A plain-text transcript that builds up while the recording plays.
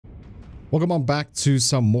Welcome on back to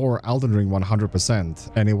some more Elden Ring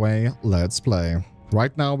 100%. Anyway, let's play.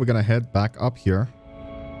 Right now, we're gonna head back up here.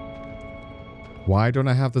 Why don't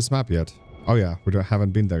I have this map yet? Oh yeah, we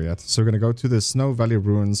haven't been there yet. So we're gonna go to the Snow Valley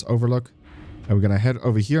Ruins Overlook. And we're gonna head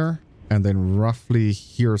over here. And then roughly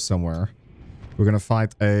here somewhere. We're gonna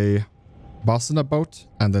fight a boss in a boat.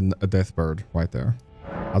 And then a death bird right there.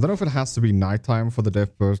 I don't know if it has to be nighttime for the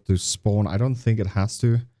death bird to spawn. I don't think it has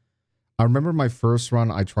to. I remember my first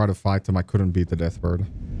run, I tried to fight him, I couldn't beat the deathbird.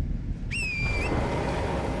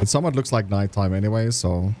 It somewhat looks like nighttime anyway,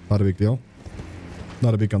 so not a big deal.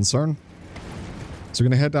 Not a big concern. So we're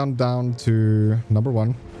gonna head down to number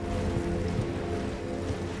 1.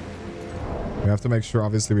 We have to make sure,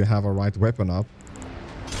 obviously, we have our right weapon up.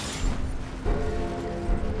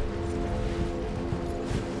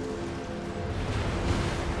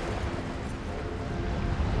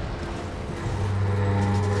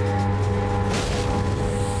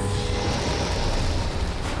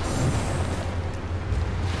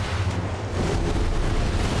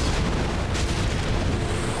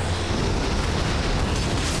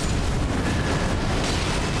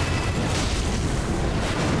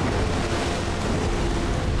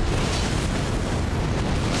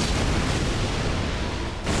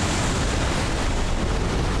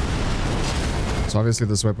 So obviously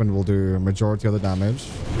this weapon will do majority of the damage.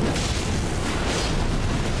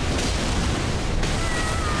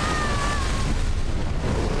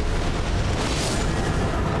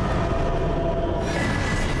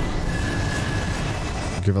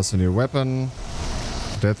 Give us a new weapon.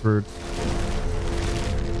 Death root.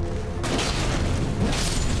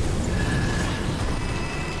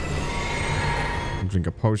 Drink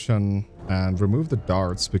a potion and remove the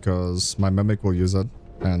darts because my mimic will use it.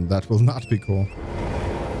 And that will not be cool.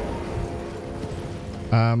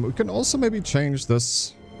 We can also maybe change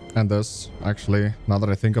this and this, actually, now that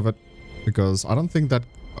I think of it. Because I don't think that...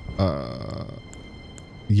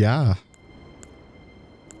 yeah.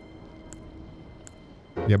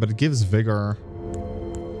 Yeah, but it gives vigor.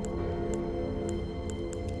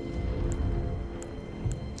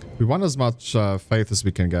 We want as much faith as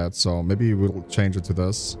we can get, so maybe we'll change it to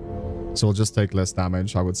this. So we'll just take less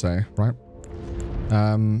damage, I would say, right?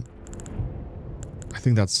 I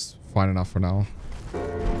think that's fine enough for now.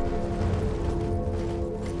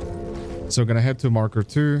 So we're gonna head to marker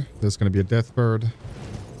 2. There's gonna be a death bird.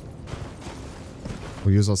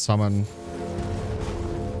 We'll use our summon.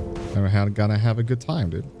 And we're gonna have a good time,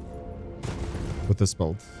 dude. With this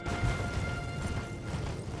build.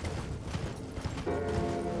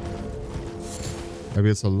 Maybe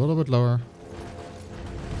it's a little bit lower.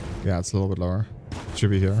 Yeah, it's a little bit lower.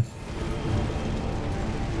 Should be here.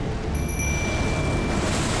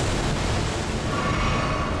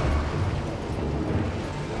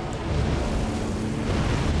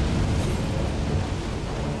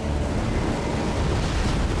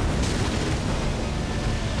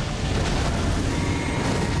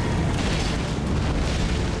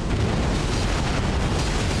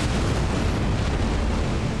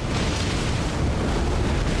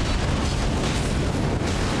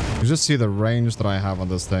 You just see the range that I have on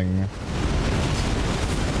this thing.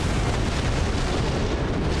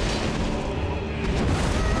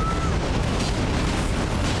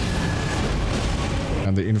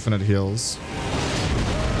 And the infinite heals.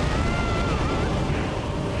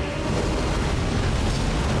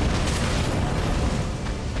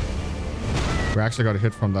 We actually got a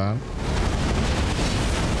hit from that.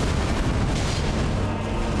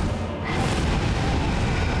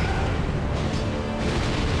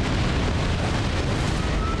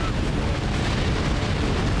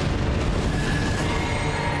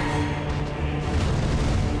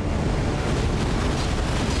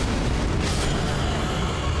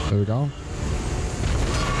 There we go.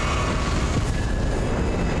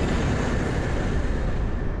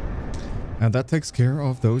 And that takes care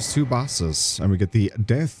of those 2 bosses. And we get the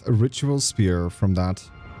Death Ritual Spear from that.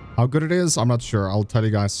 How good it is, I'm not sure. I'll tell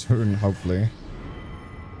you guys soon, hopefully.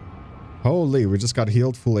 Holy, we just got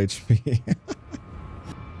healed full HP.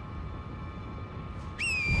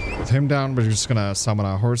 With him down, we're just gonna summon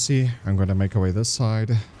our horsey. I'm gonna make our way this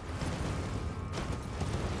side.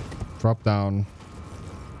 Drop down.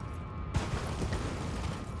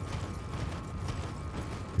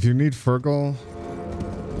 If you need Fergal,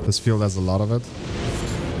 this field has a lot of it.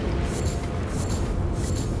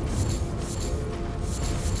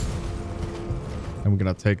 And we're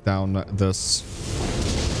gonna take down this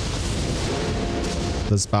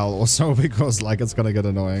bowl also because like it's gonna get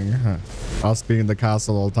annoying. Us being in the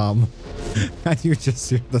castle all the time. And you just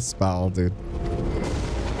hear the bowl, dude.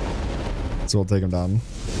 So we'll take him down.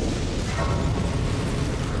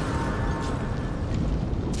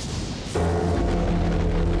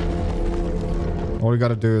 All we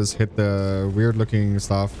gotta do is hit the weird looking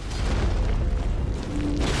stuff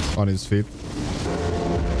on his feet.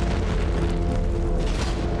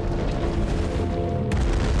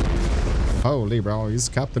 Holy bro, he's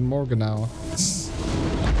Captain Morgan now.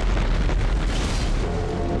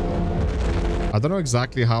 I don't know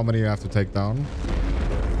exactly how many you have to take down.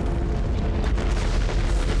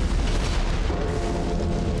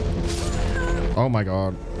 Oh my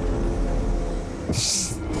god.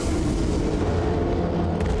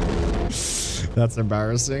 That's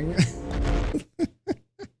embarrassing.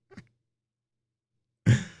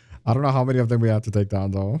 I don't know how many of them we have to take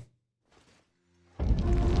down though.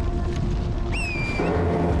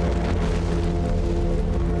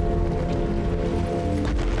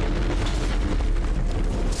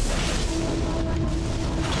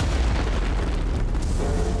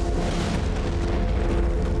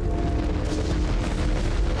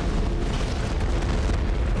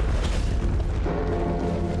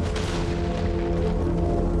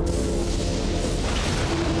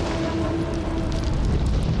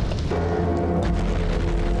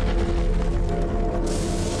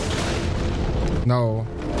 No.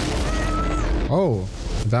 Oh,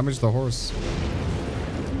 damage the horse.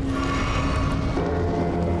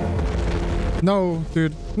 No,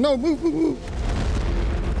 dude. No, move, move, move.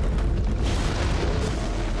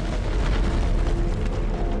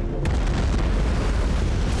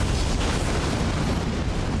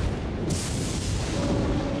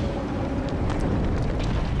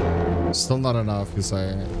 Still not enough, you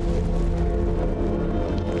say.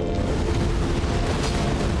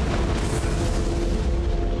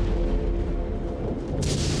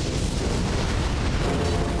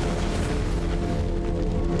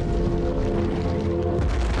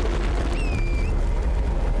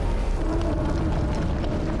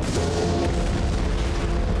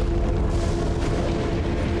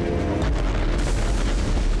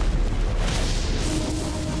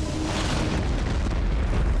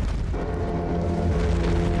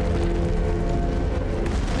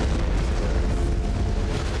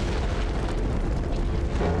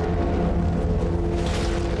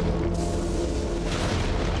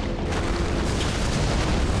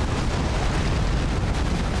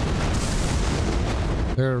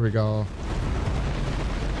 There we go.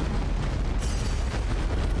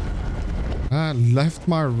 I left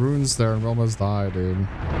my runes there and we almost died, dude.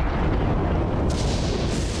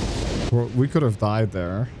 Well, we could have died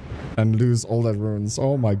there and lose all that runes.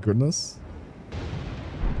 Oh my goodness.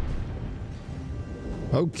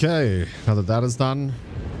 Okay, now that that is done,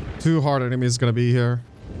 2 hard enemies gonna be here.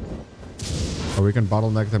 Or we can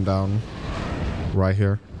bottleneck them down right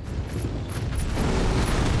here.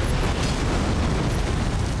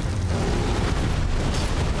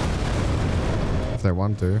 If they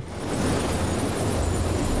want to.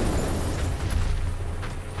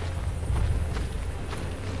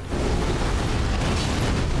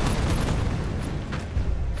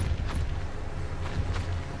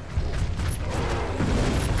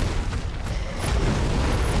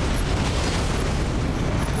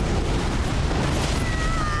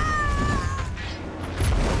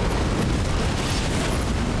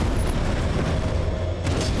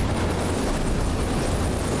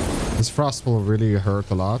 This frost will really hurt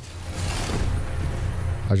a lot,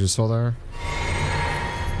 as you saw there.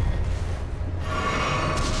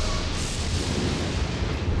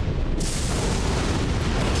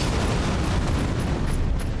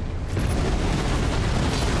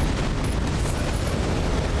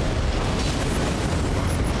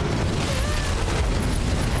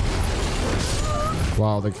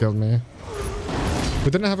 Wow, they killed me. We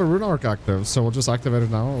didn't have a rune arc active, so we'll just activate it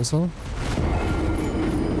now also.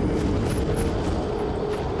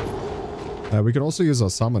 We can also use a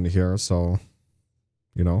summon here, so,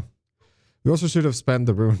 you know. We also should have spent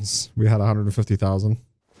the runes. We had 150,000.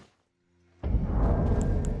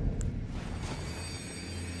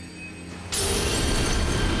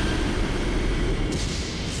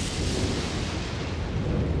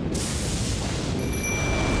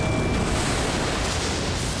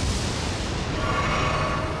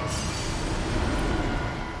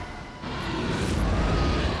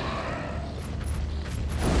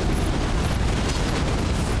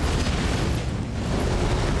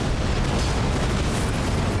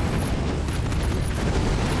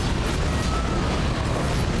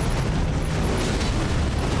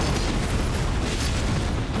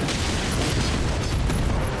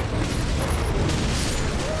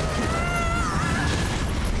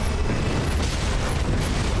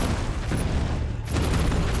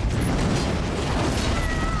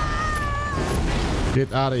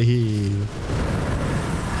 Get out of here.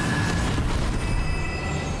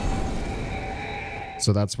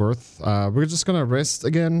 So that's worth. We're just gonna rest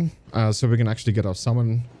again, so we can actually get our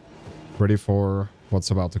summon ready for what's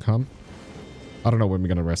about to come. I don't know when we're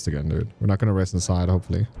gonna rest again, dude. We're not gonna rest inside,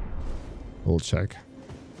 hopefully. We'll check.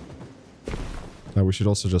 Now we should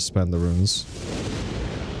also just spend the runes.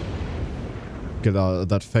 Get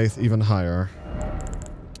that faith even higher.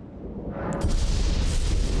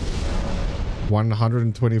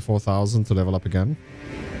 124,000 to level up again.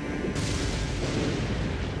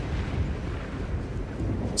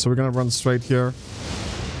 So we're gonna run straight here.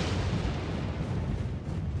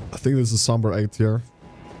 I think this is Somber 8 here.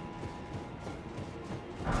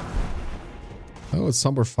 Oh, it's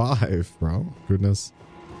Somber 5, bro. Goodness.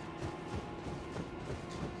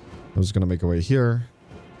 I'm just gonna make a way here.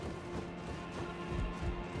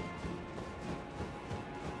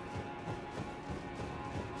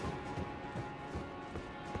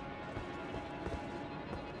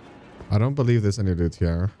 I don't believe there's any loot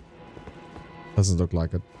here. Doesn't look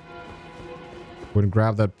like it. We're gonna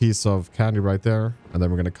grab that piece of candy right there, and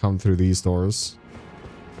then we're gonna come through these doors.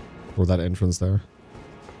 Or that entrance there.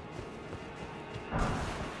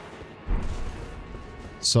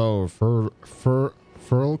 So,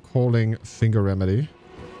 Furl calling finger remedy.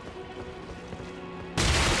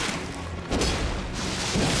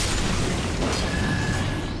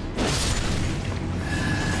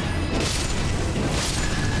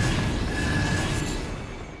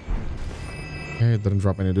 Okay, it didn't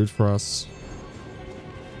drop any loot for us.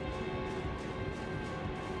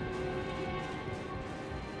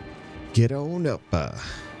 Get on up.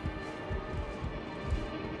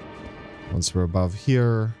 Once we're above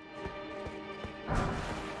here.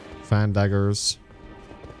 Fan daggers.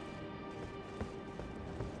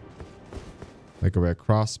 Make our way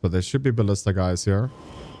across, but there should be ballista guys here.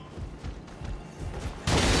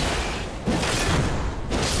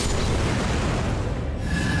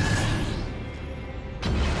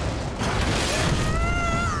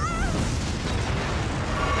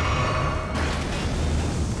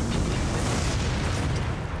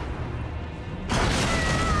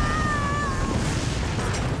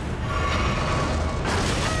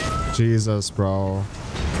 Jesus, bro.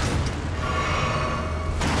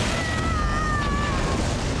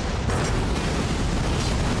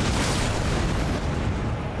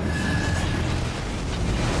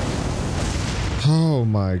 Oh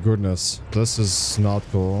my goodness. This is not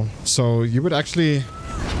cool. So you would actually...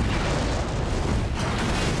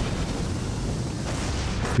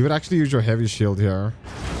 use your heavy shield here.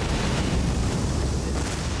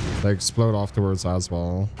 They explode afterwards as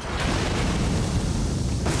well.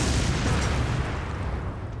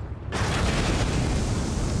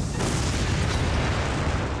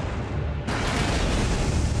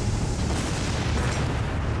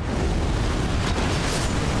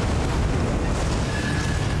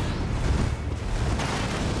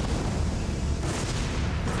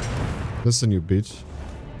 Listen, you bitch.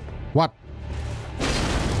 What?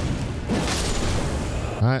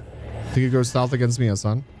 Alright. Think you go stealth against me,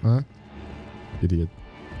 son? Huh? Idiot.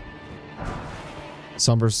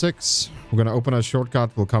 Somber 6. We're gonna open a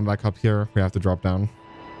shortcut. We'll come back up here. We have to drop down.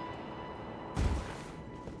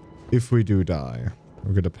 If we do die.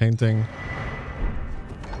 We'll get a painting.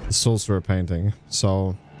 The sorcerer painting.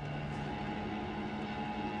 So...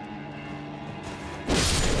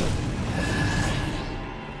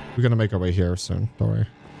 we're gonna make our way here soon. Don't worry.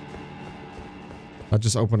 I'll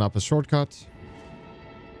just open up a shortcut.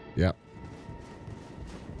 Yeah.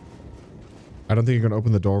 I don't think you can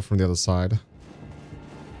open the door from the other side.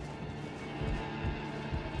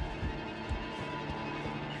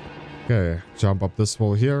 Okay, jump up this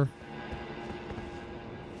wall here.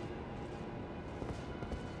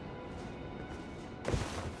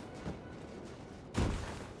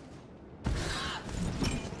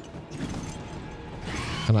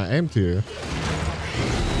 Can I aim to you?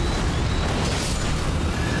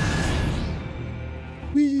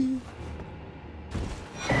 Whee!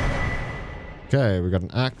 Okay, we got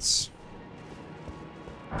an axe.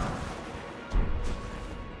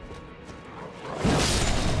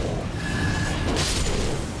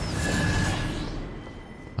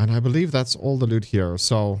 And I believe that's all the loot here.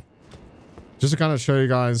 So, just to kind of show you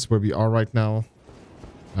guys where we are right now.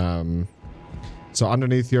 So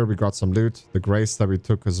underneath here, we got some loot. The grace that we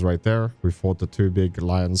took is right there. We fought the 2 big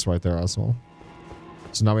lions right there as well.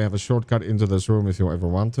 So now we have a shortcut into this room if you ever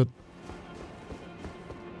want it.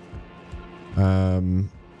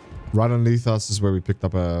 Right underneath us is where we picked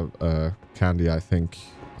up a candy, I think.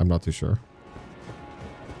 I'm not too sure.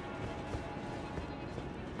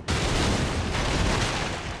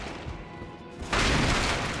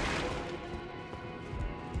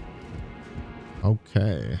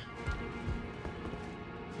 Okay.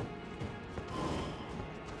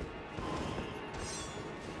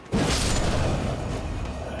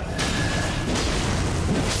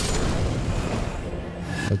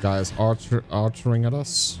 The guy is archering at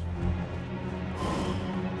us.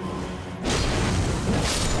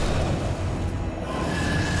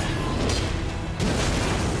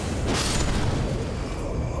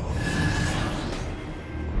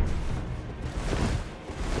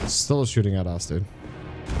 Still shooting at us, dude.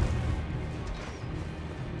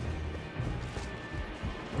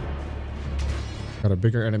 Got a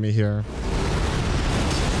bigger enemy here.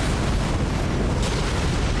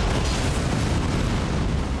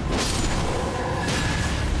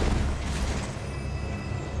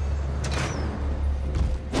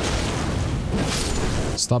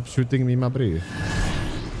 Stop shooting me, Mabri.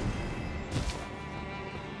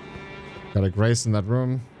 Got a Grace in that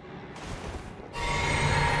room.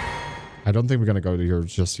 I don't think we're gonna go to here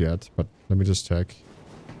just yet, but let me just check.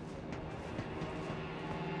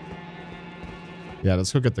 Yeah,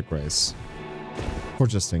 let's go get the Grace. Or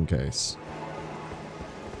just in case.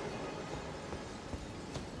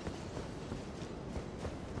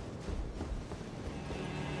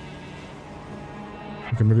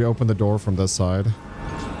 We can maybe open the door from this side.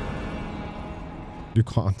 You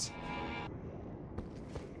can't.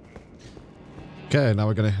 Okay, now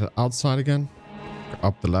we're gonna head outside again.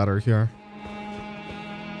 Up the ladder here.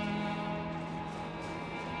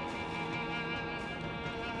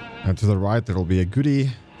 And to the right, there will be a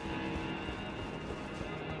goodie.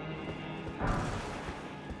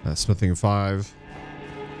 Smithing 5.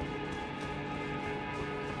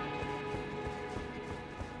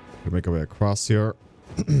 We'll make our way across here.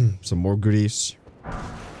 Some more goodies.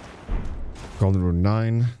 Golden Rune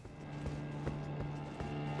 9.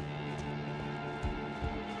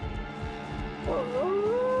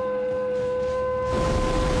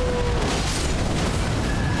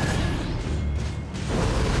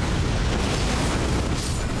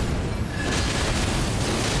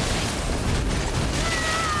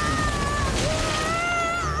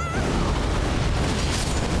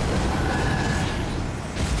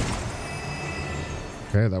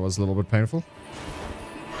 Okay, that was a little bit painful.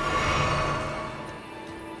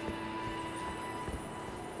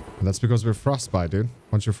 And that's because we're frostbite, dude.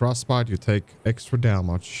 Once you frostbite, you take extra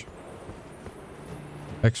damage.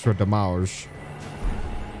 Extra damage.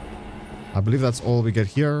 I believe that's all we get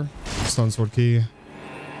here. Stone Sword Key.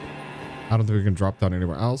 I don't think we can drop down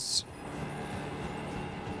anywhere else.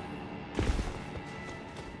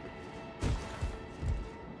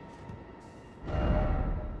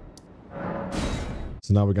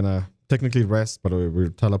 So now we're gonna technically rest, but we're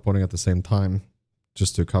teleporting at the same time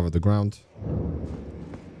just to cover the ground.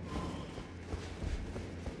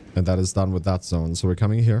 And that is done with that zone. So we're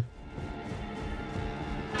coming here.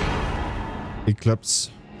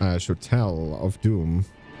 Eclipse. Château of Doom.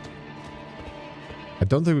 I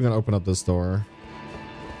don't think we're gonna open up this door.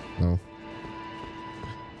 No.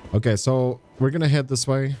 Okay, so we're gonna head this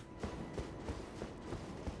way.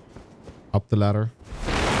 Up the ladder.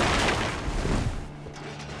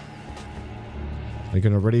 You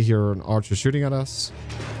can already hear an archer shooting at us.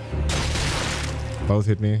 Both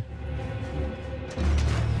hit me.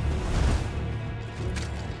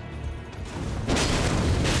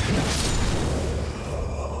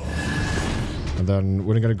 And then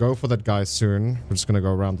we're gonna go for that guy soon. We're just gonna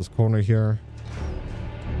go around this corner here.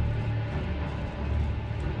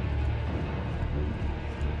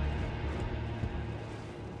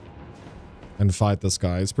 And fight this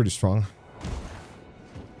guy. It's pretty strong.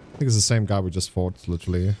 I think it's the same guy we just fought,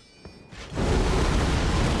 literally.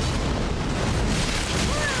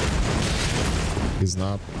 He's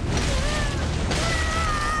not.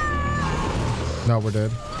 No, we're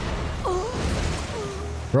dead.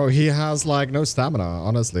 Bro, he has like no stamina,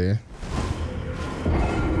 honestly.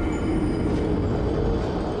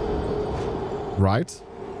 Right?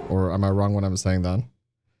 Or am I wrong when I'm saying that?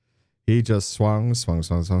 He just swung.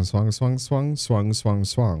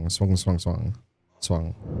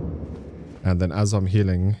 And then as I'm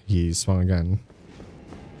healing, he swung again.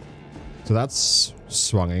 So that's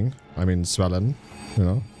swunging. I mean, swellen, you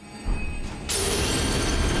know.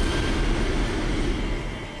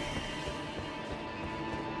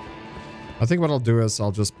 I think what I'll do is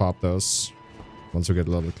I'll just pop those once we get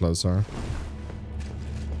a little bit closer.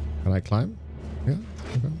 Can I climb? Yeah,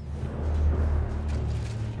 okay.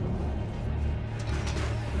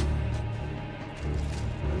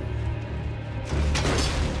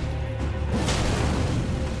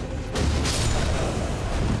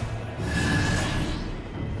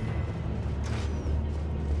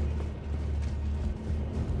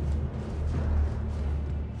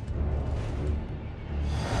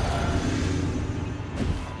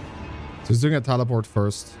 He's doing a teleport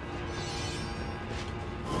first.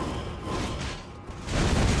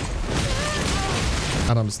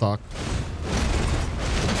 And I'm stuck.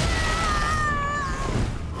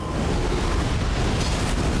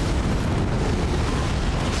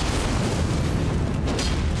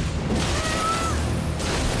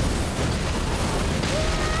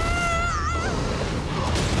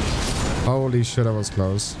 Holy shit, that was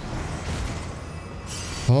close.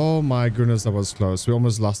 Oh my goodness, that was close. We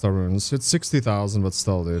almost lost our runes. It's 60,000, but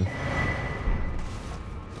still, dude.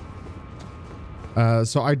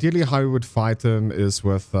 So ideally how you would fight him is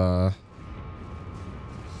with a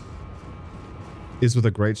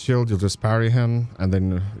great shield. You'll just parry him and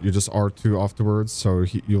then you just R2 afterwards. So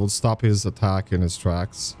you'll stop his attack in his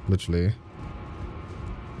tracks, literally.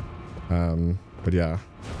 But yeah.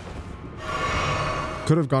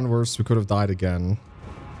 Could have gone worse. We could have died again.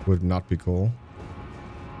 Would not be cool.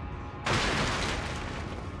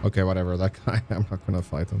 Okay, whatever. That guy, I'm not gonna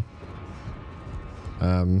fight him.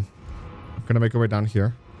 I'm gonna make our way down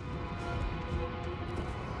here.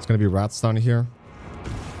 It's gonna be rats down here.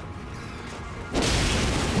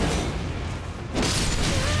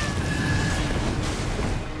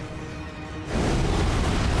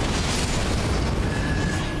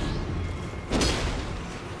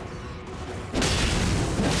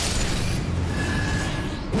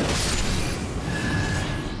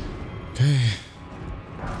 Okay.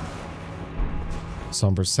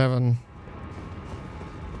 Somber 7.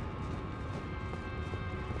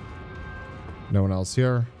 No one else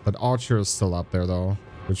here. That archer is still up there though,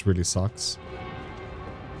 which really sucks.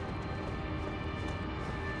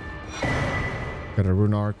 Got a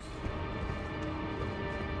rune arc.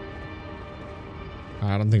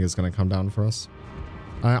 I don't think it's gonna come down for us.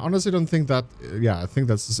 I honestly don't think that... Yeah, I think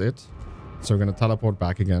this is it. So we're gonna teleport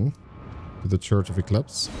back again to the Church of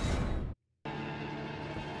Eclipse.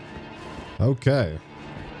 Okay.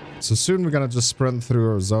 So soon we're gonna just sprint through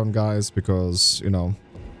our zone, guys, because, you know,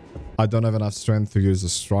 I don't have enough strength to use a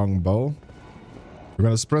strong bow. We're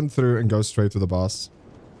gonna sprint through and go straight to the boss.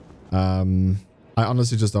 I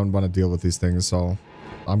honestly just don't want to deal with these things, so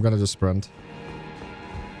I'm gonna just sprint.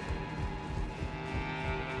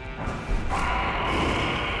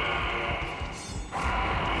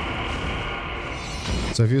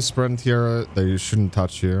 So if you sprint here, they shouldn't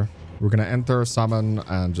touch you. We're gonna enter, summon,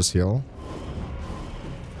 and just heal.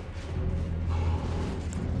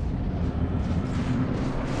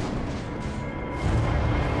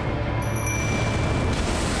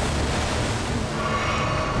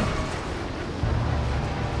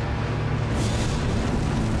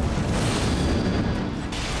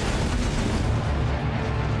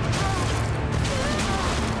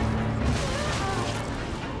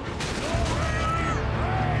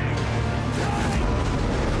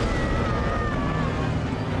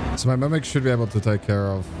 So my mimic should be able to take care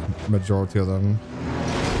of majority of them.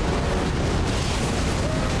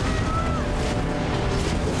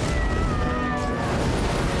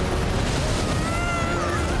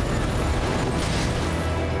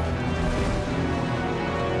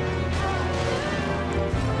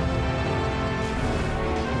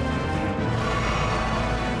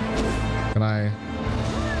 Can I?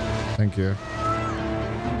 Thank you.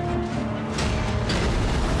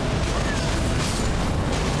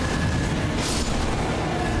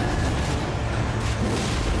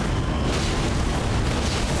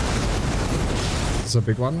 It's a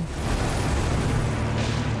big one.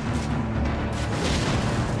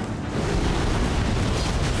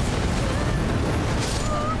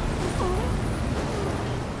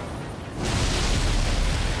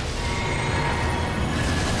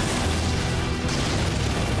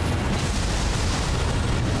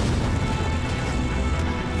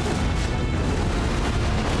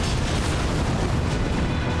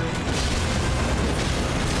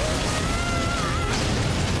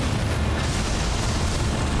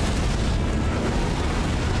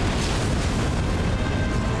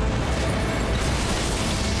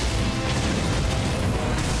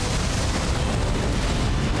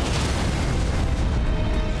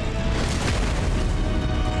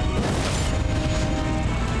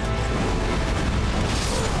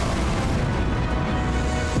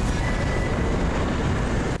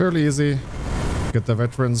 Fairly easy. Get the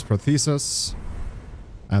Veteran's Prothesis.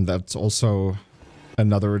 And that's also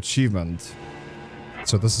another achievement.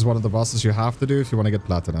 So this is one of the bosses you have to do if you want to get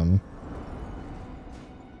Platinum.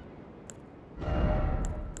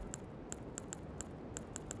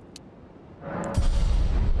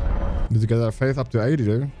 Need to get our faith up to 80,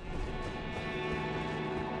 dude.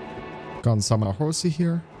 Gonna summon a horsey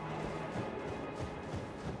here.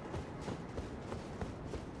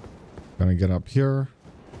 Gonna get up here.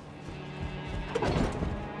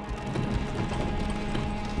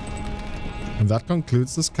 And that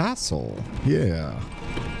concludes this castle. Yeah.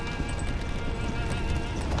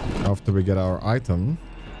 After we get our item.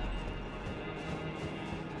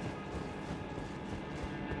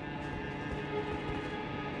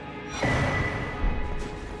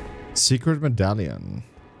 Secret medallion.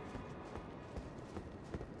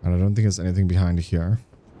 And I don't think there's anything behind here.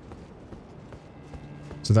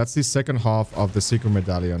 So that's the second half of the secret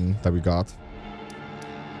medallion that we got.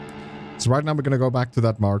 So right now we're going to go back to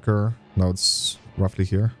that marker. No, it's roughly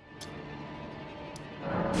here.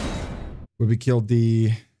 Where we killed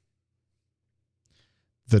the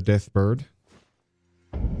death bird.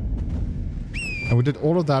 And we did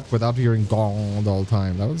all of that without hearing gong the whole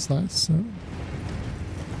time. That was nice.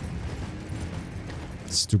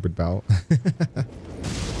 Stupid bell.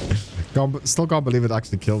 Still can't believe it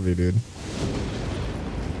actually killed me, dude.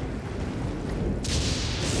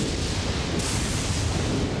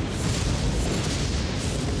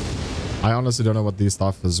 I honestly don't know what these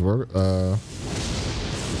stuff is worth.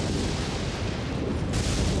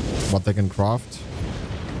 What they can craft.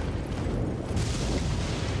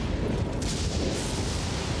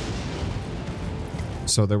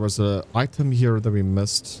 So there was an item here that we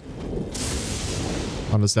missed.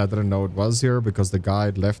 Honestly, I didn't know it was here because the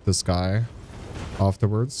guide left this guy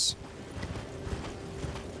afterwards.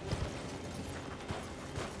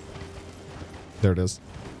 There it is.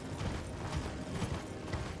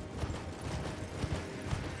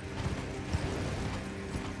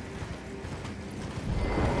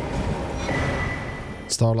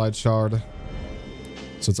 Starlight shard.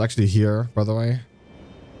 So it's actually here, by the way.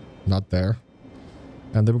 Not there.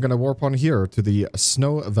 And then we're gonna warp on here to the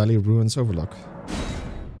Snow Valley Ruins Overlook.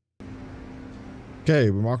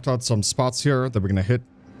 Okay, we marked out some spots here that we're gonna hit.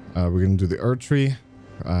 We're gonna do the Erdtree.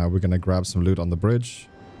 We're gonna grab some loot on the bridge.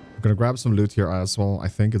 We're gonna grab some loot here as well. I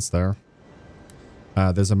think it's there.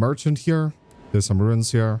 There's a merchant here. There's some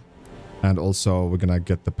ruins here. And also we're gonna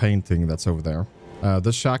get the painting that's over there.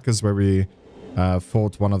 This shack is where we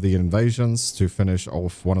fought one of the invasions to finish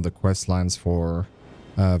off one of the quest lines for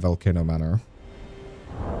Volcano Manor.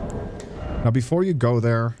 Now before you go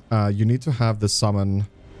there, you need to have the summon...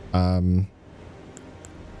 Don't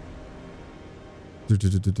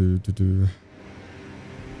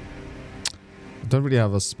really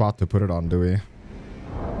have a spot to put it on, do we?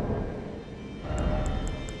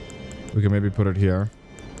 We can maybe put it here.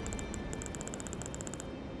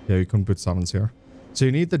 Yeah, you can put summons here. So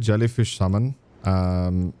you need the jellyfish summon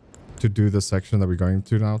to do the section that we're going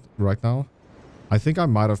to right now. I think I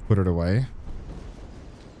might have put it away.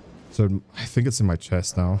 So I think it's in my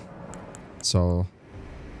chest now. So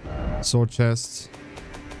sword chest.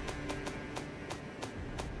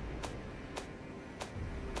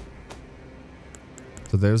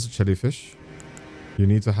 So there's the jellyfish. You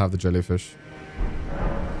need to have the jellyfish.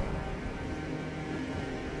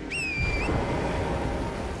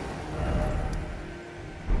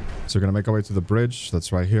 So we're gonna make our way to the bridge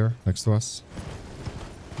that's right here next to us.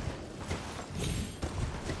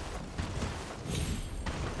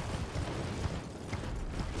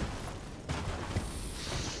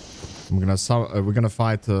 We're gonna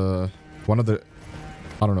fight one of the,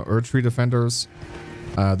 I don't know, Erdtree defenders.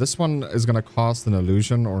 This one is gonna cast an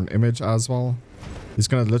illusion or an image as well. He's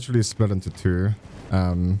gonna literally split into two.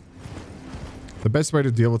 The best way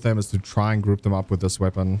to deal with them is to try and group them up with this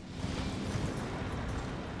weapon.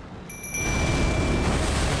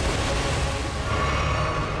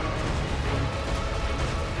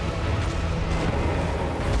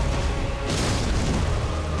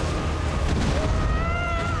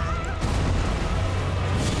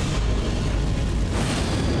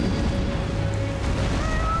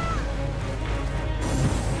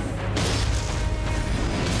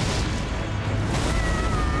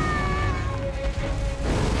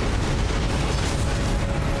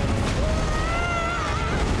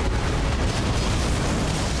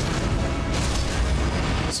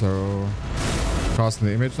 So, casting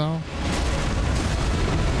the image now.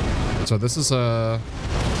 So this is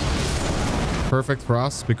perfect for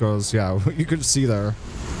us because, yeah, you could see there.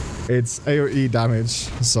 It's AoE damage,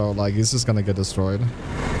 so like he's just gonna get destroyed.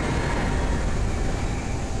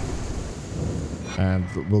 And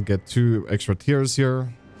we'll get 2 extra tiers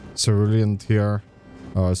here. Cerulean tier,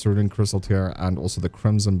 Cerulean Crystal tier, and also the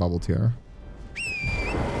Crimson Bubble tier.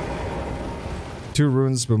 2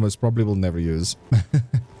 runes we most probably will never use.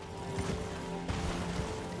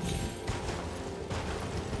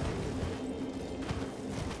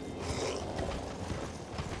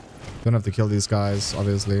 Don't have to kill these guys,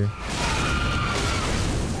 obviously.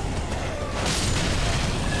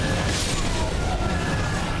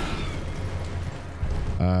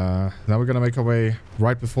 Now we're gonna make our way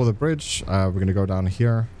right before the bridge. We're gonna go down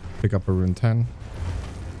here, pick up a rune 10.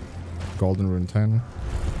 Golden rune 10.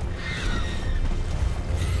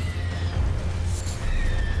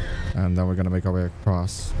 And then we're gonna make our way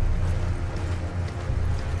across.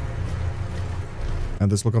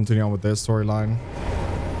 And this will continue on with their storyline.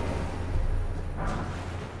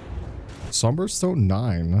 Somberstone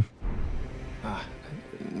 9. Ah,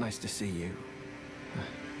 nice to see you.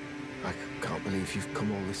 I can't believe you've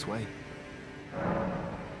come all this way.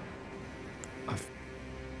 I've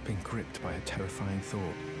been gripped by a terrifying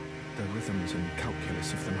thought. The rhythms and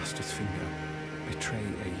calculus of the Master's finger betray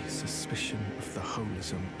a suspicion of the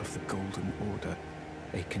holism of the Golden Order.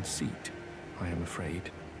 A conceit, I am afraid,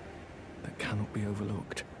 that cannot be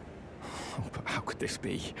overlooked. Oh, but how could this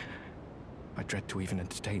be? I dread to even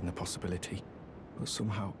entertain the possibility, but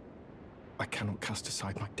somehow I cannot cast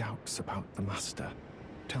aside my doubts about the Master.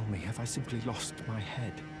 Tell me, have I simply lost my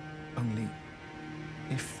head? Only,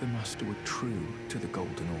 if the Master were true to the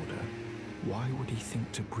Golden Order, why would he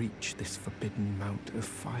think to breach this forbidden mount of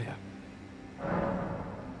fire?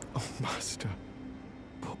 Oh, Master,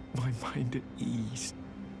 put my mind at ease.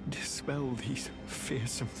 Dispel these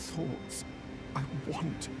fearsome thoughts. I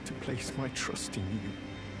want to place my trust in you,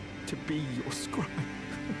 to be your scribe.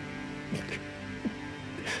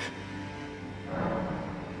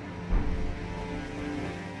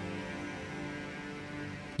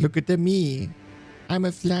 Look at me. I'm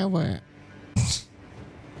a flower.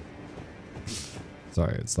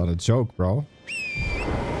 Sorry, it's not a joke, bro.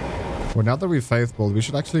 Well, now that we're faithful, we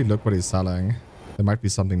should actually look what he's selling. There might be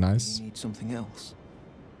something nice. You need something else.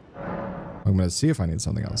 I'm gonna see if I need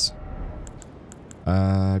something else.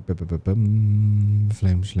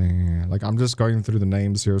 Flame Slinger. Like, I'm just going through the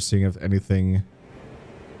names here, seeing if anything.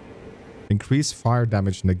 Increase fire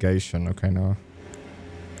damage negation. Okay, no.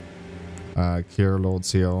 Cure Lord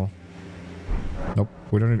Seal. Nope,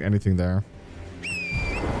 we don't need anything there.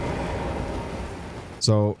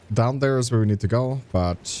 So down there is where we need to go,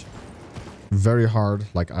 but very hard.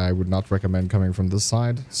 Like, I would not recommend coming from this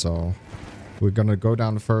side. So we're gonna go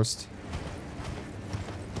down first.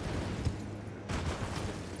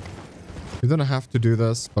 You don't have to do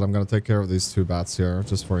this, but I'm gonna take care of these two bats here,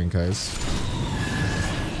 just for in case.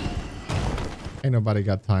 Ain't nobody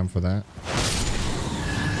got time for that.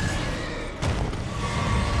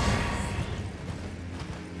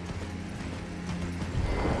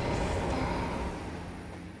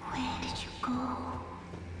 Where did you go?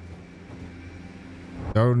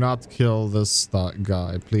 Do not kill this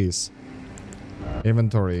guy, please.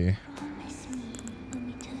 Inventory. Promise me when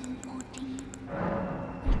we turn 14,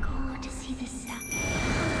 we go to see the sun.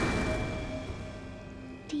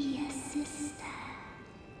 Dear sister,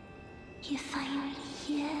 you're finally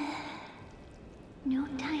here. No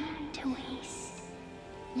time to waste.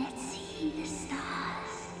 Let's see the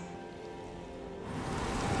stars.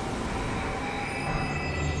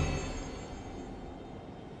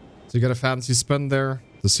 So you get a fancy spin there.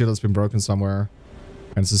 The seal has been broken somewhere.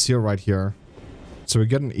 And it's a seal right here. So we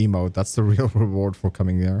get an emote. That's the real reward for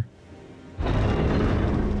coming here.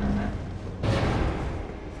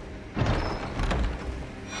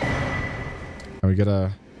 And we get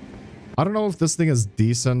a... I don't know if this thing is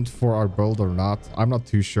decent for our build or not. I'm not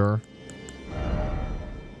too sure.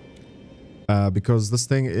 Because this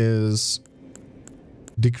thing is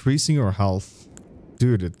decreasing your health.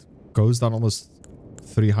 Dude, it goes down almost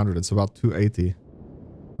 300. It's about 280.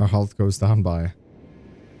 Our health goes down by.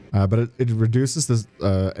 But it reduces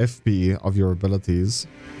the FP of your abilities.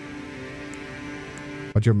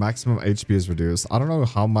 But your maximum HP is reduced. I don't know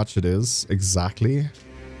how much it is exactly.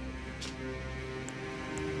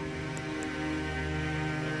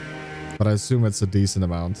 But I assume it's a decent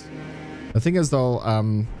amount. The thing is though,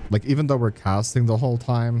 like even though we're casting the whole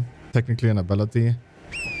time, technically an ability,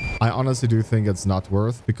 I honestly do think it's not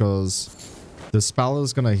worth, because the spell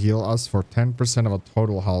is gonna heal us for 10% of our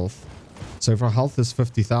total health. So if our health is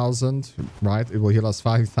 50,000, right, it will heal us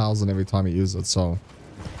 5,000 every time we use it. So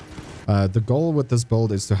the goal with this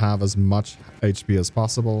build is to have as much HP as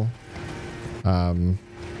possible.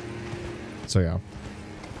 So yeah.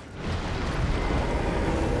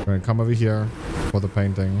 We're gonna come over here for the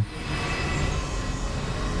painting.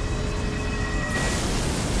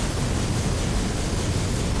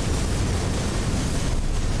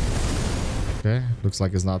 Okay, looks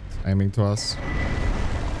like he's not aiming to us.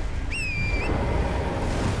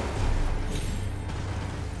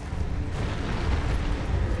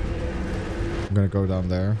 I'm gonna go down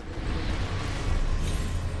there.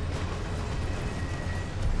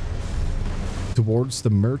 Towards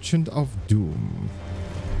the Merchant of Doom.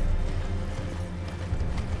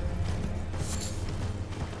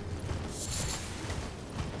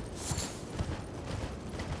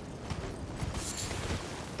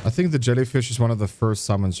 think the jellyfish is one of the first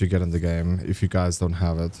summons you get in the game, if you guys don't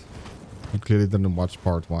have it. You clearly didn't watch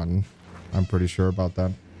part 1. I'm pretty sure about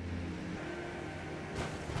that.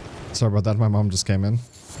 Sorry about that, my mom just came in.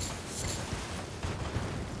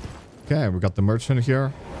 Okay, we got the merchant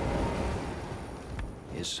here.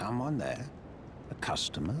 Is someone there? A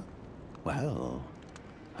customer? Well,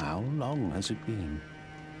 how long has it been?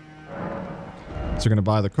 So we're gonna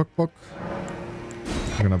buy the cookbook.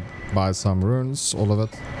 We're gonna buy some runes, all of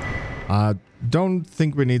it. Don't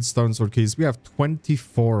think we need stone sword keys. We have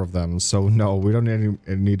 24 of them, so no, we don't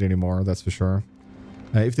need any more, that's for sure.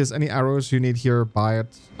 If there's any arrows you need here, buy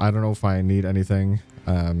it. I don't know if I need anything.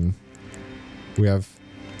 We have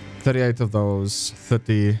 38 of those,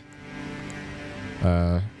 30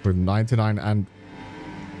 with 99 and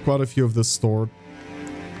quite a few of this stored.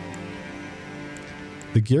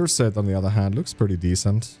 The gear set, on the other hand, looks pretty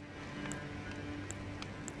decent.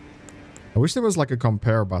 I wish there was like a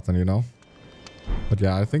compare button, you know? But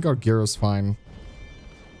yeah, I think our gear is fine.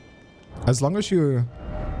 As long as you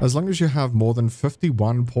have more than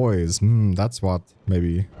 51 poise. That's what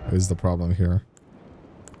maybe is the problem here.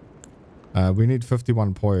 We need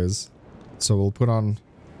 51 poise. So we'll put on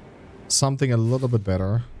something a little bit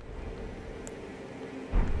better.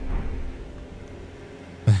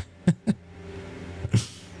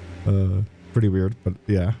 Pretty weird, but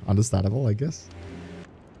yeah, understandable, I guess.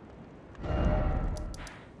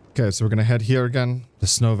 Okay, so we're gonna head here again, the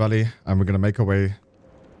Snow Valley, and we're gonna make our way.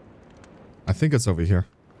 I think it's over here.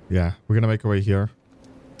 Yeah, we're gonna make our way here.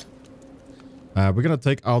 We're gonna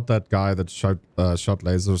take out that guy that shot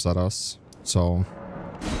lasers at us. So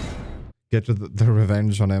get to the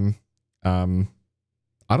revenge on him.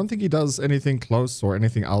 I don't think he does anything close or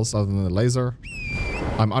anything else other than the laser.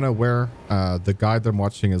 I'm unaware. The guide I'm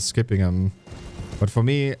watching is skipping him. But for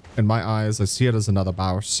me, in my eyes, I see it as another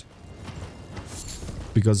boss.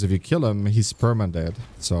 Because if you kill him, he's permanent dead.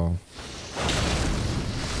 So.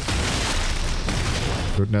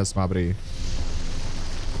 Goodness, my buddy.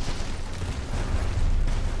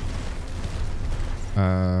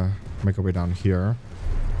 Make our way down here.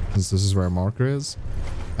 Since this is where our marker is.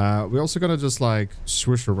 We're also gonna just like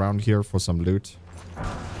swoosh around here for some loot.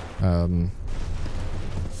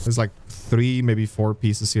 There's like 3, maybe 4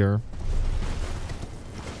 pieces here.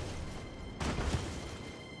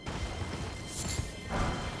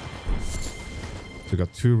 So we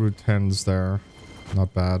got 2 root 10s there.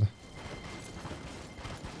 Not bad.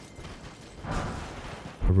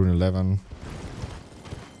 A rune 11.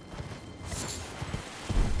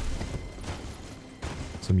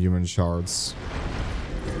 Some human shards.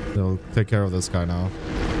 They'll take care of this guy now.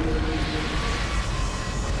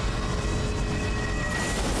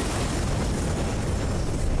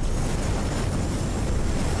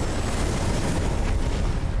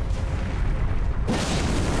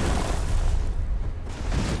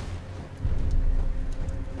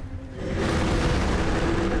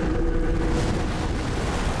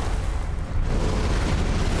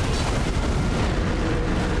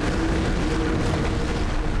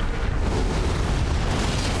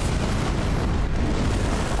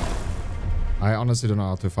 I honestly don't know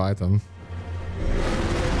how to fight him.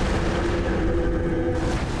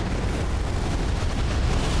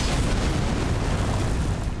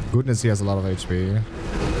 Goodness, he has a lot of HP.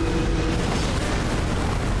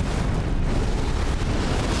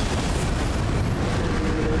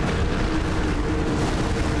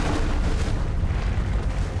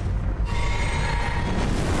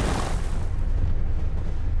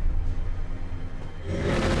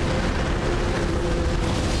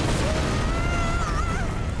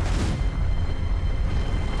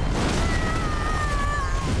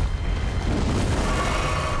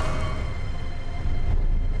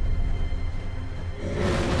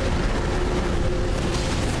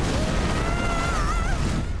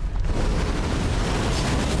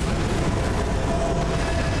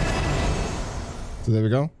 So there we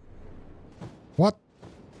go. What?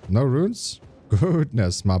 No runes?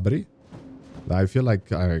 Goodness, my buddy. I feel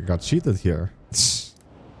like I got cheated here.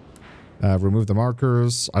 Remove the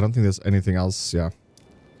markers. I don't think there's anything else. Yeah.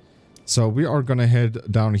 So we are gonna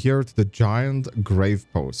head down here to the giant grave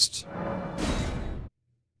post.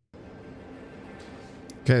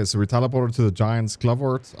 Okay, so we teleported to the giant's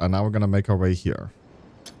clovewort, and now we're gonna make our way here.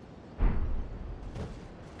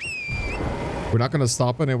 We're not gonna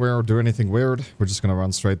stop anywhere or do anything weird. We're just gonna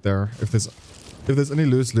run straight there. If there's any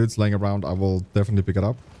loose loot laying around, I will definitely pick it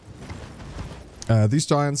up. These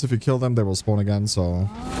giants, if you kill them, they will spawn again, so...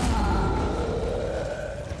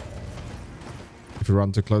 If you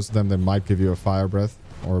run too close to them, they might give you a fire breath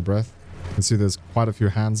or a breath. You can see there's quite a few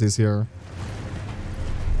handsies here.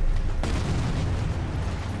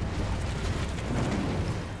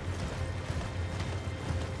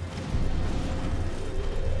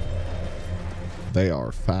 They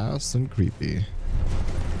are fast and creepy.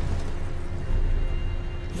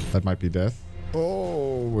 That might be death.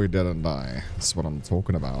 Oh, we didn't die. That's what I'm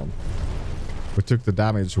talking about. We took the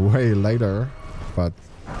damage way later, but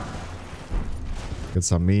get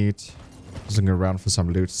some meat. Just looking around for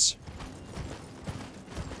some loots.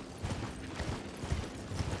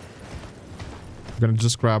 I'm gonna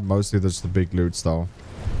just grab mostly just the big loots though.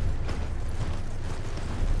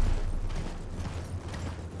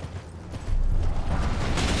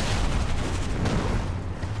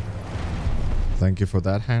 Thank you for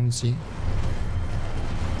that, Hansi.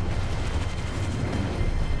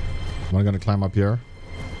 Am I gonna climb up here?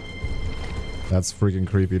 That's freaking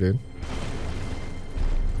creepy, dude.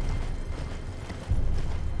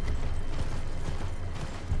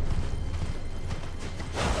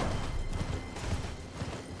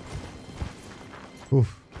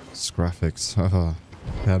 Oof, it's graphics.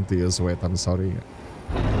 Panty is wet, I'm sorry.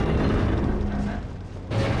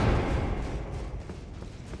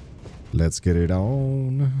 Let's get it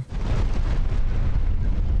on.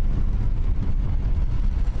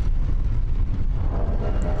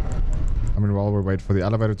 I mean, while we wait for the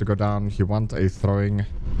elevator to go down, if you want a throwing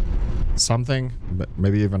something,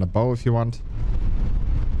 maybe even a bow if you want.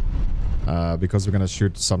 Because we're gonna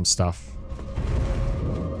shoot some stuff.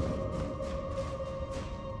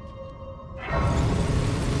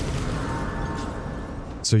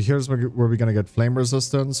 So here's where we're gonna get flame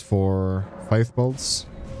resistance for faith bolts.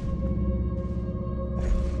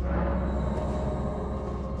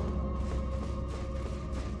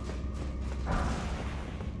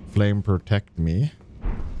 Flame protect me.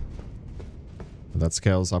 That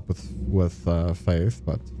scales up with faith,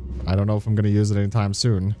 but I don't know if I'm gonna use it anytime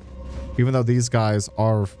soon. Even though these guys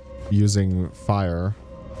are using fire.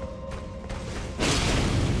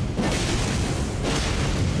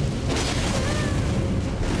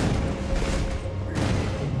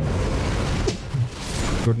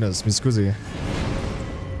 Goodness, mi scusi.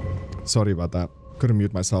 Sorry about that. Couldn't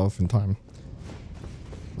mute myself in time.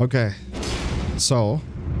 Okay. So,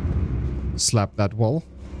 slap that wall.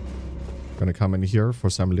 Gonna come in here for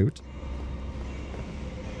some loot.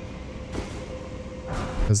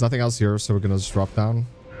 There's nothing else here, so we're gonna just drop down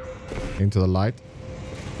into the light.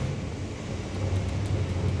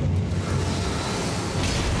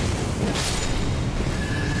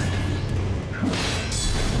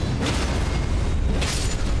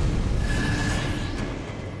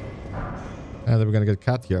 And then we're gonna get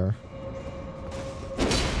cat here.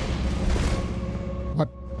 What?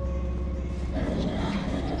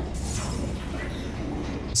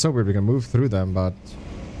 So weird, we can move through them, but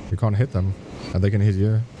you can't hit them. And they can hit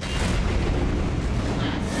you.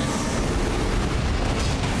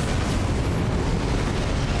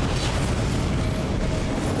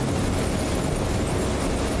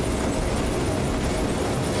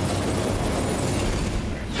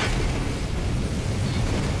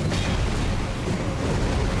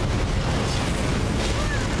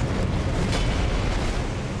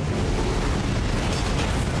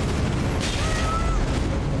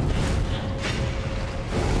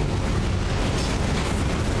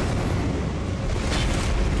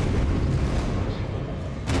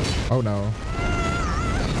 Oh no.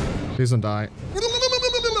 Please don't die.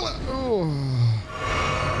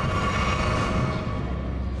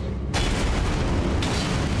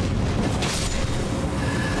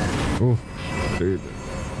 Oh, dude.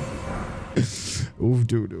 Oof,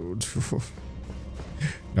 dude.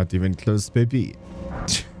 Not even close, baby.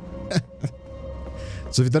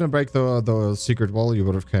 So if you didn't break the secret wall, you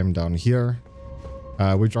would have came down here.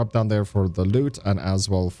 We dropped down there for the loot and as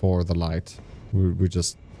well for the light. We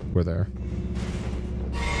just were there.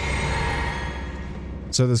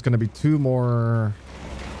 So there's going to be 2 more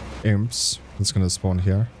imps that's going to spawn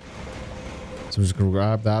here. So we're just going to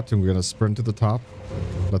grab that and we're going to sprint to the top.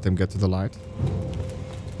 Let them get to the light.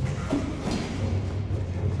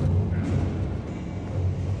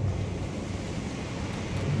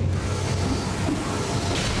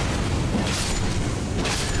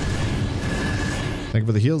 Thank you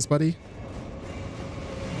for the heals, buddy.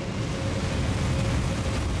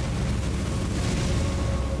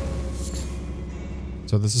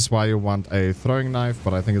 So this is why you want a throwing knife,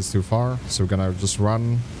 but I think it's too far. So we're gonna just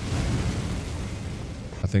run.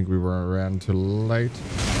 I think we ran too late.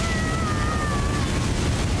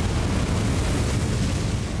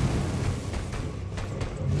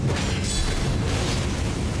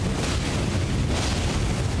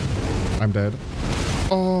 I'm dead.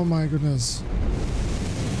 Oh my goodness.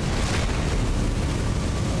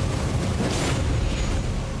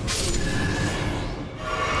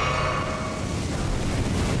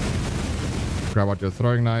 Grab out your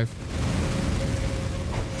throwing knife.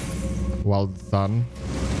 Well done.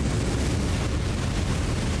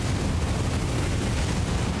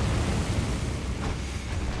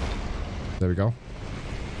 There we go.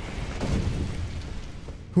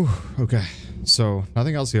 Whew, okay, so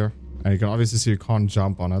nothing else here. And you can obviously see you can't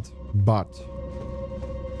jump on it, but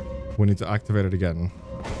we need to activate it again.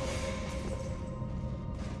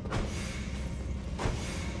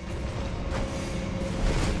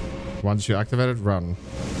 Once you activate it, run.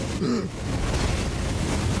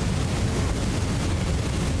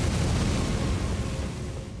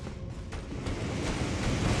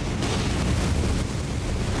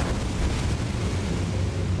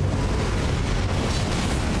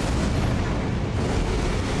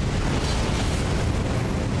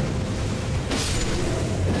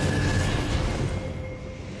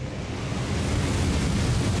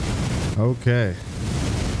 Okay.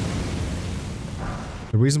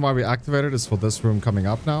 The reason why we activated is for this room coming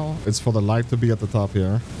up now. It's for the light to be at the top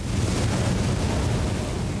here.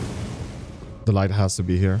 The light has to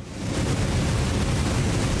be here.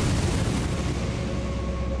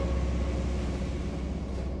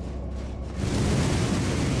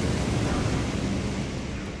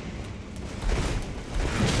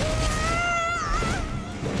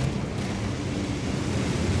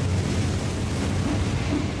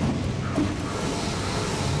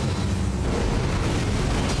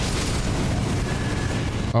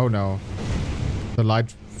 Oh no. The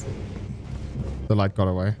light got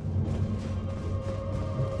away.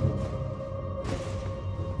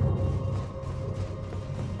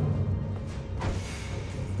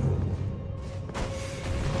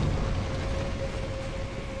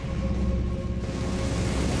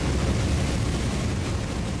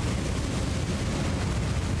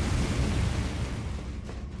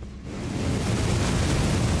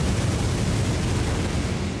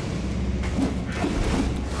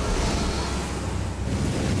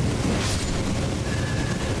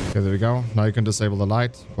 Okay, there we go. Now you can disable the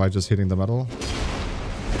light by just hitting the metal.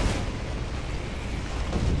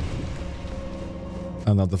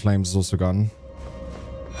 And now the flames is also gone.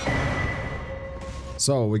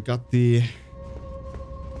 So we got the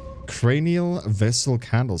cranial vessel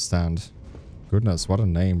candle stand. Goodness, what a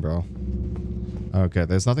name, bro. Okay,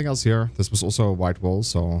 there's nothing else here. This was also a white wall,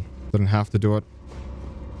 so didn't have to do it.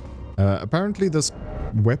 Apparently this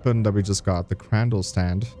weapon that we just got, the candle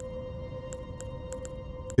stand,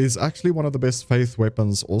 is actually one of the best faith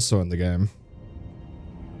weapons also in the game.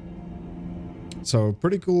 So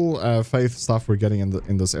pretty cool faith stuff we're getting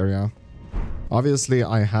in this area. Obviously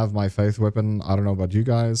I have my faith weapon. I don't know about you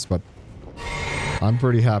guys, but I'm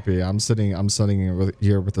pretty happy. I'm sitting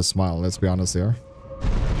here with a smile, let's be honest here.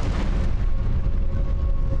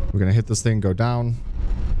 We're gonna hit this thing, go down.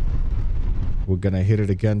 We're gonna hit it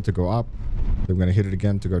again to go up. Then we're gonna hit it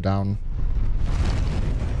again to go down.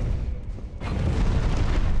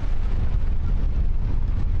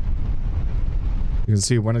 You can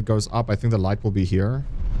see when it goes up, I think the light will be here.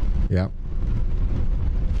 Yeah.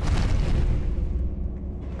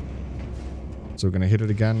 So we're gonna hit it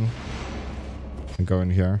again and go in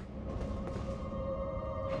here.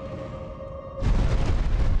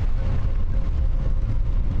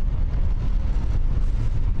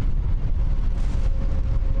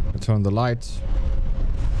 Turn the light.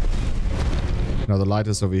 Now the light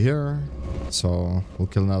is over here, so we'll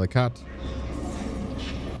kill another cat.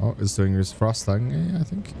 Oh, it's doing his frost thing, I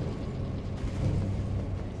think.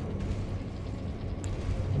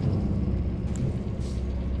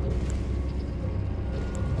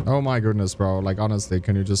 Oh my goodness, bro. Like, honestly,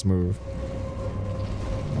 can you just move?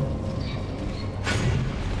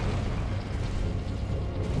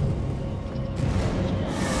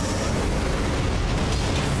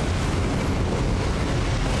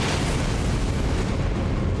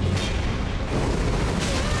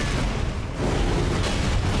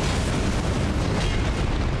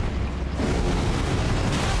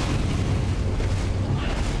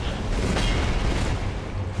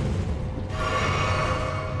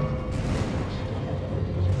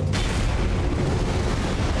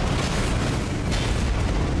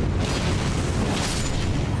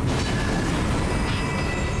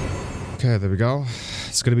 Okay, there we go.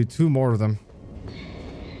 It's gonna be 2 more of them.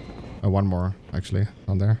 1 more, actually,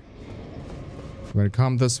 on there. I'm gonna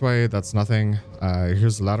come this way. That's nothing.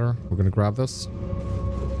 Here's the ladder. We're gonna grab this.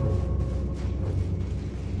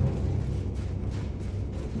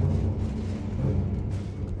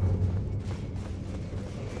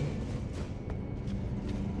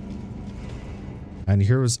 And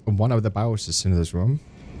here's one of the bouses in this room.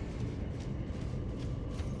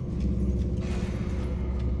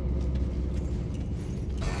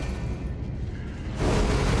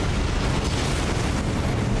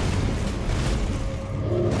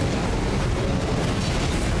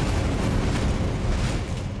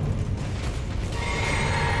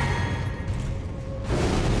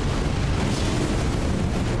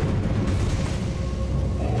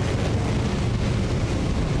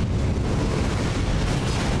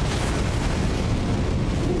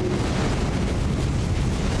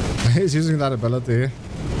 He's using that ability.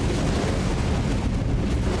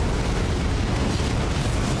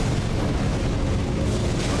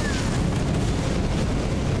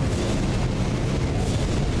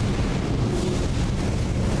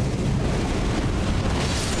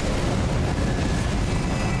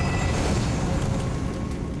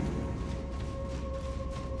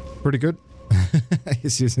 Pretty good.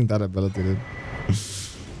 He's using that ability, dude.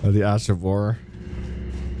 The Ash of War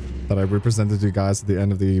that I represented to you guys at the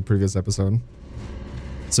end of the previous episode.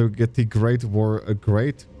 So get the Great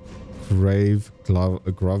Grave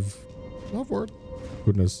Glove word?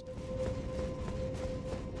 Goodness.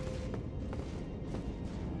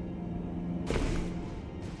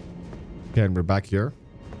 Okay, and we're back here.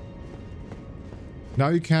 Now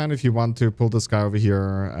you can, if you want to, pull this guy over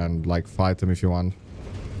here and like fight him if you want.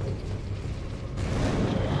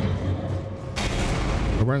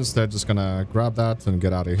 But we're instead just gonna grab that and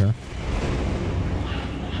get out of here.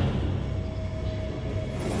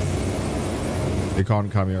 They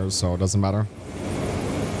can't come here, so it doesn't matter.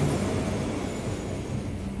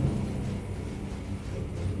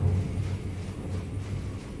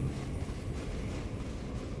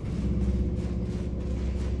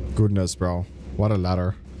 Goodness, bro. What a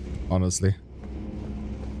ladder, honestly.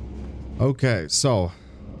 Okay, so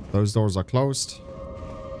those doors are closed.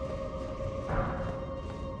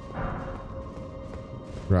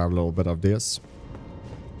 Grab a little bit of this.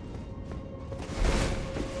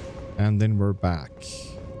 And then we're back.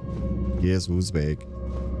 Yes, who's big?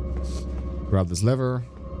 Grab this lever.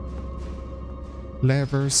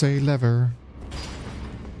 Lever, say lever.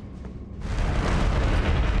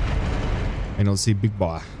 And you'll see big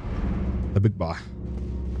boy. The big boy.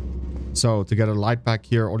 So to get a light back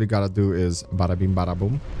here, all you gotta do is bada bing bada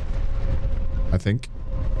boom. I think.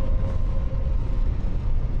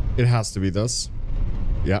 It has to be this.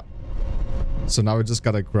 Yeah. So now we just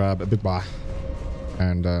gotta grab a big boy.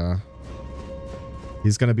 And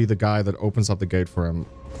he's gonna be the guy that opens up the gate for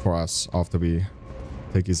us after we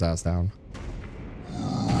take his ass down.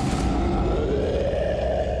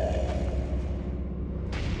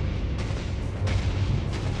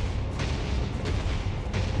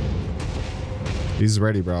 He's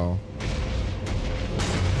ready, bro.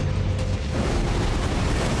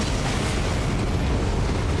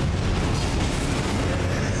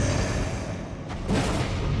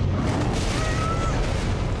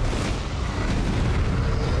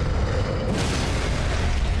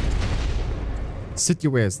 Sit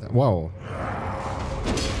your ways. Whoa.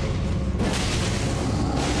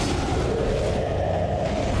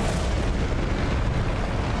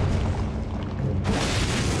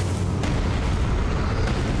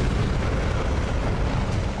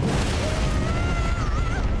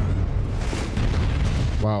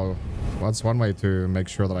 Wow. That's one way to make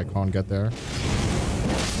sure that I can't get there.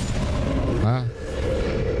 Ah.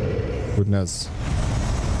 Goodness.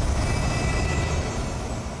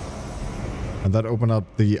 And that opened up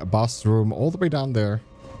the boss room all the way down there.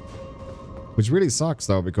 Which really sucks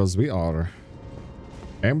though, because we are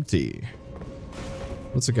empty.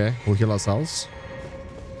 That's okay. We'll heal ourselves.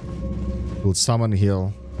 We'll summon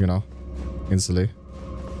heal, you know, instantly.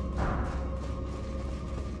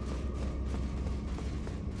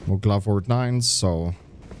 More glove word 9, so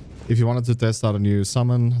if you wanted to test out a new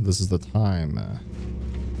summon, this is the time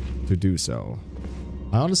to do so.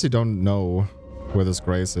 I honestly don't know where this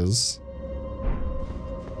grace is.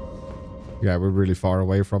 Yeah, we're really far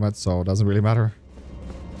away from it, so it doesn't really matter.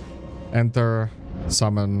 Enter,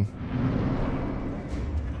 summon,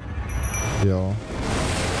 heal.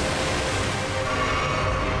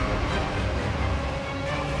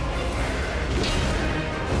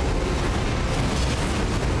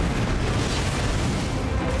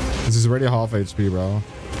 This is already half HP, bro.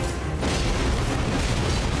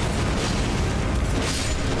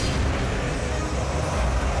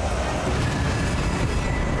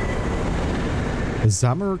 A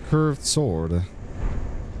Zammer curved sword.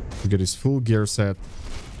 To get his full gear set,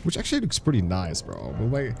 which actually looks pretty nice, bro. We'll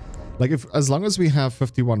wait. Like, if as long as we have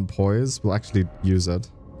 51 poise, we'll actually use it.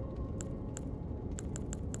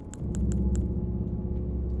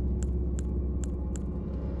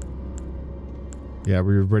 Yeah,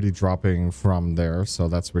 we're already dropping from there, so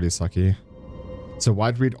that's really sucky. So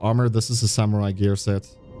white reed armor. This is a samurai gear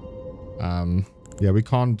set. Yeah, we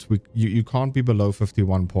can't. You can't be below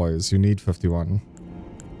 51 poise. You need 51.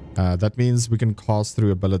 That means we can cast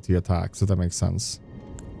through ability attacks, if that makes sense.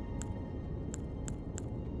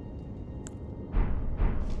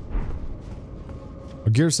 A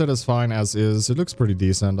gear set is fine as is. It looks pretty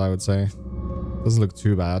decent, I would say. Doesn't look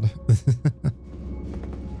too bad.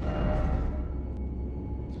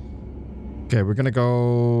 Okay, we're gonna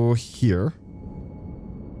go here.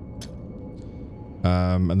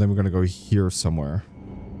 And then we're gonna go here somewhere.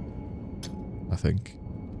 I think.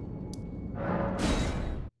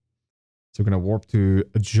 So we're gonna warp to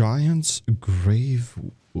a giant's grave.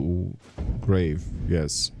 Ooh, grave,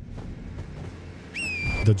 yes.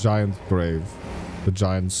 The giant grave. The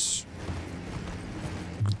giants.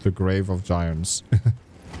 The grave of giants.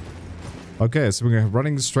 Okay, so we're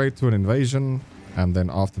running straight to an invasion. And then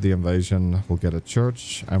after the invasion, we'll get a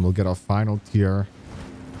church. And we'll get our final tier.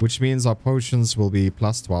 Which means our potions will be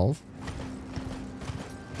plus 12.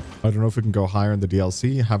 I don't know if we can go higher in the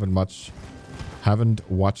DLC.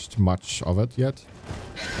 Haven't watched much of it yet.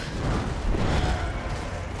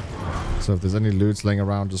 So if there's any loots laying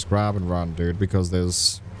around, just grab and run, dude. Because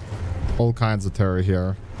there's all kinds of terror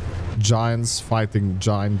here. Giants fighting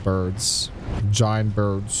giant birds. Giant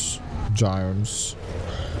birds. Giants.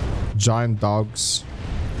 Giant dogs.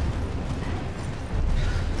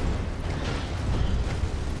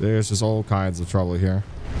 There's just all kinds of trouble here.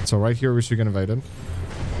 So right here we should get invaded.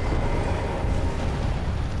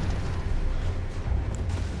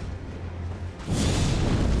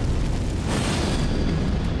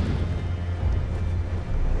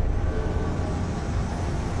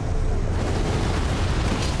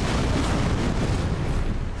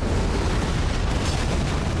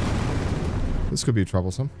 This could be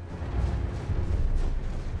troublesome.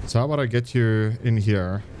 So how about I get you in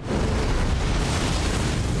here?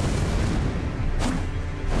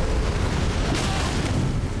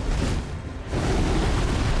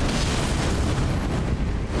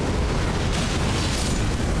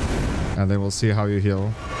 And then we'll see how you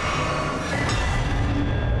heal.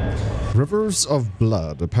 Rivers of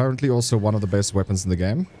Blood. Apparently also one of the best weapons in the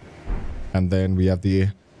game. And then we have the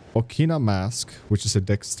Okina Mask, which is a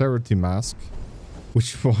dexterity mask.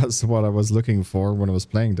 Which was what I was looking for when I was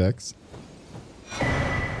playing Dex.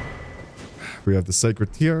 We have the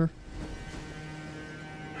Sacred Tear.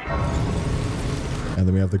 And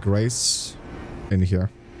then we have the Grace in here.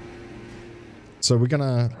 So we're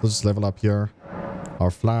gonna just level up here. Our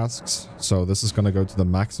flasks. So this is gonna go to the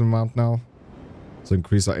maximum amount now. So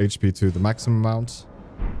increase our HP to the maximum amount.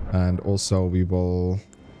 And also we will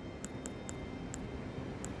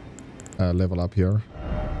level up here.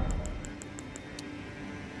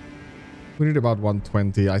 We need about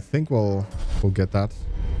 120. I think we'll get that.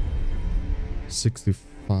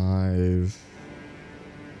 65.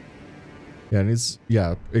 Yeah, it needs,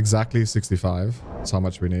 yeah, exactly 65. That's how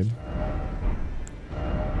much we need.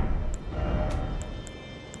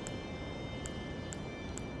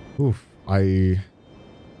 Oof, I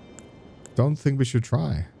don't think we should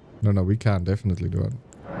try. No, we can definitely do it.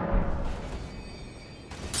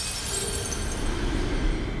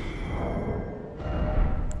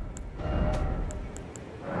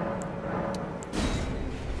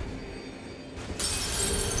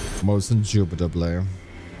 Most indubitably.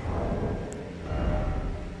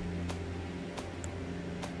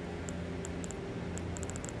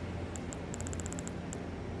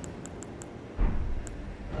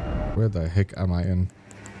 Where the heck am I in?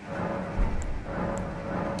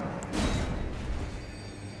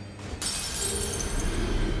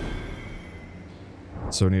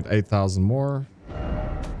 So we need 8,000 more.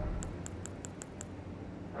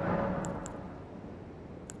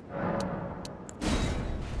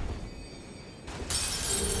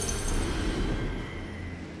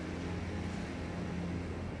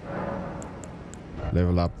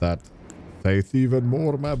 Level up that faith even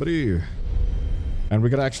more, my bro. And we're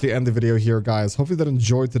gonna actually end the video here, guys. Hopefully that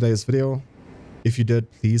enjoyed today's video. If you did,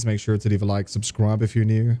 please make sure to leave a like, subscribe if you're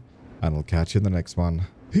new, and I'll catch you in the next one.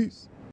 Peace.